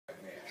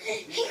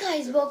Hey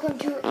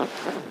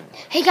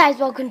guys,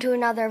 welcome to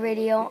another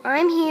video.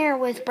 I'm here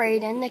with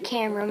Braden, the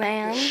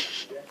cameraman.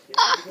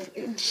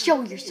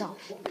 Show yourself.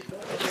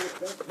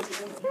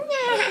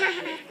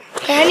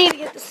 I need to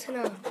get the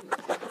snow.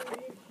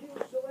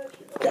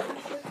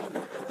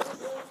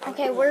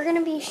 Okay, we're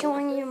gonna be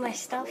showing you my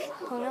stuff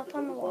hung up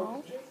on the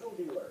wall.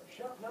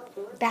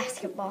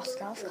 Basketball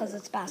stuff, because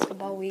it's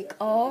basketball week.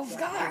 Oh, it's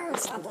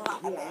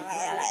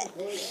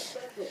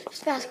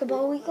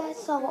basketball week, guys.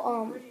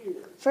 So,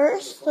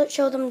 first, let's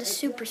show them the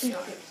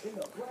superstars.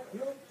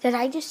 Did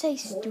I just say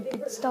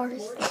stupid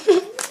stars?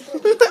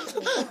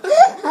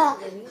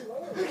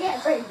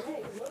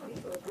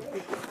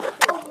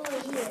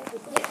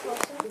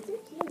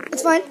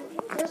 It's fine.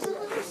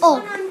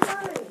 Oh.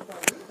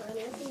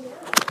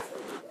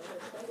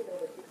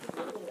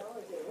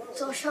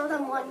 So show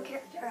them one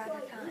character at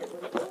a time.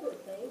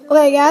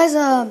 Okay, guys.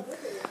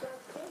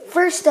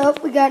 First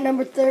up, we got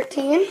number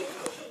 13.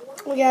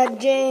 We got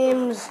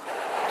James.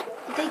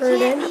 They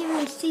can't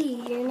even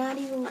see. You're not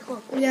even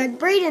close. We got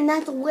Braden.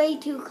 That's way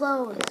too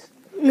close.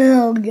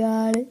 No,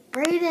 got it.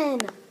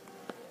 Braden.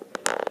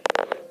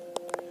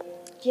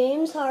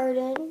 James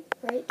Harden.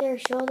 Right there.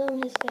 Show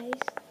them his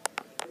face.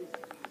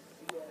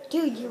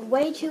 Dude, you're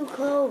way too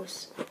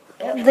close.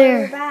 Get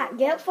farther back.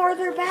 Get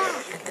farther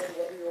back.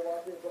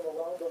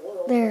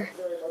 There.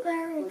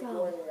 There we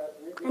go.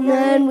 And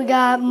then we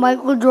got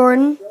Michael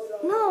Jordan.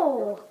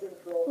 No.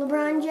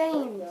 LeBron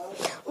James.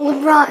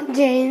 LeBron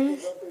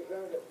James.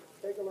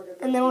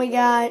 And then we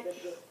got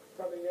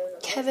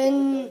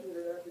Kevin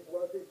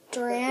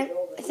Durant,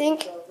 I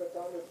think.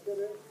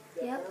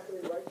 Yep.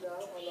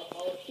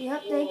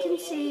 Yep, they can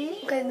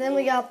see. Okay, then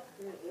we got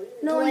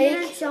Blake. No, you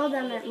didn't show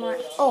them that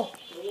much. Oh.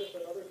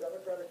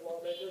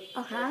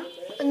 Okay.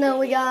 And then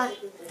we got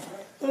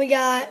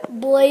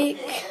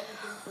Blake.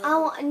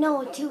 Oh,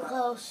 no, too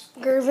close.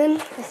 Griffin,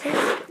 I think.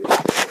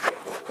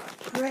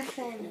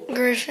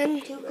 Griffin.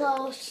 Too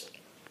close.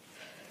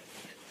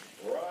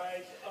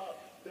 Rise up,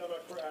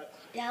 Democrats.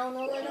 Down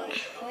a little.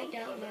 Right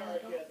down there.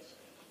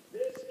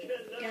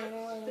 Down a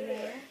little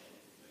more.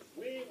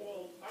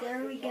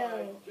 There we go.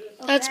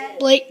 Okay. That's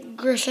Blake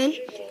Griffin.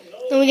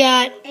 Then we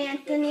got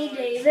Anthony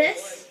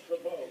Davis.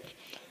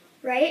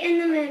 Right in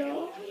the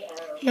middle.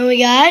 Then we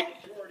got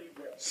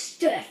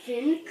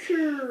Stephen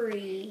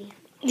Curry.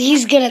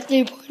 He's good at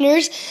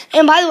 3-pointers.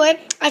 And by the way,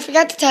 I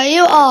forgot to tell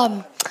you,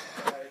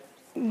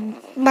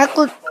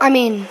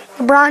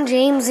 LeBron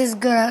James is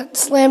good at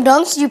slam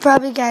dunks. You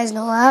probably guys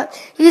know that.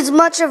 He's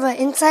much of an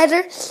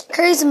insider.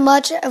 Curry's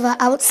much of an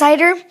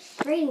outsider.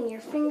 Braden,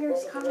 your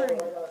finger's covering.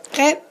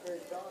 Okay.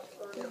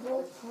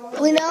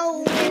 We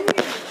know.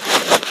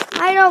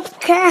 I don't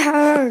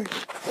care.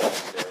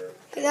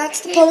 Okay, that's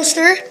the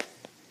poster.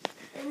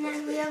 And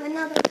then we have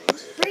another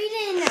poster.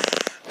 Braden, your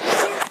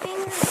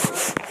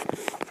fingers.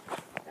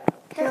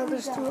 I'll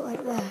just do it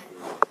like that.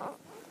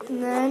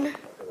 And then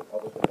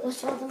we'll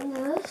show them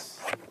this.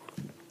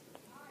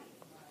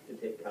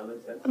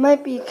 It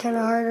might be kind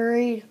of hard to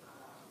read.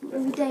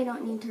 They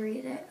don't need to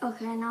read it.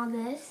 Okay, now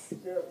this.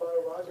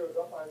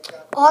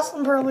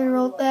 Austin probably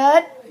wrote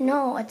that.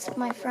 No, it's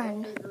my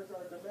friend.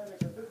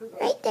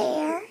 Right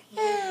there.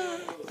 Yeah.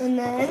 And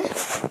then,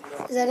 is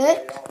that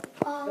it?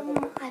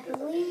 I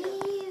believe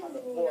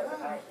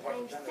not. I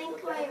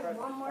think I have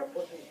one more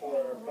thing,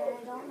 but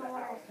I don't know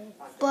what it is.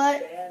 But,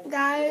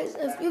 guys,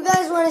 if you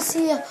guys want to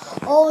see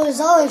all this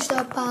other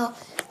stuff about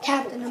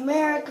Captain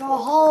America,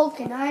 Hulk,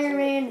 and Iron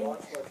Man, and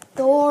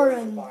Thor,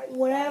 and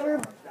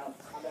whatever,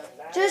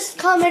 just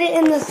comment it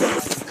in the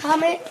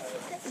comment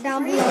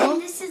down below.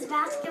 This is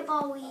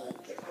basketball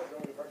week.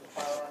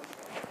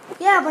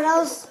 Yeah, but I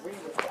was...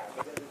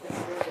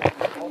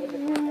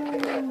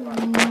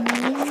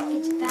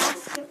 It's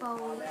basketball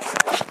week.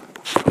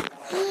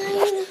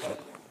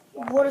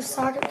 What if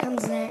soccer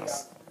comes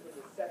next?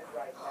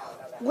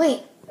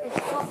 Wait. It's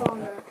football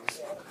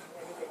next.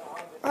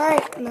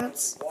 Alright, and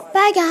that's...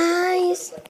 Bye, guys.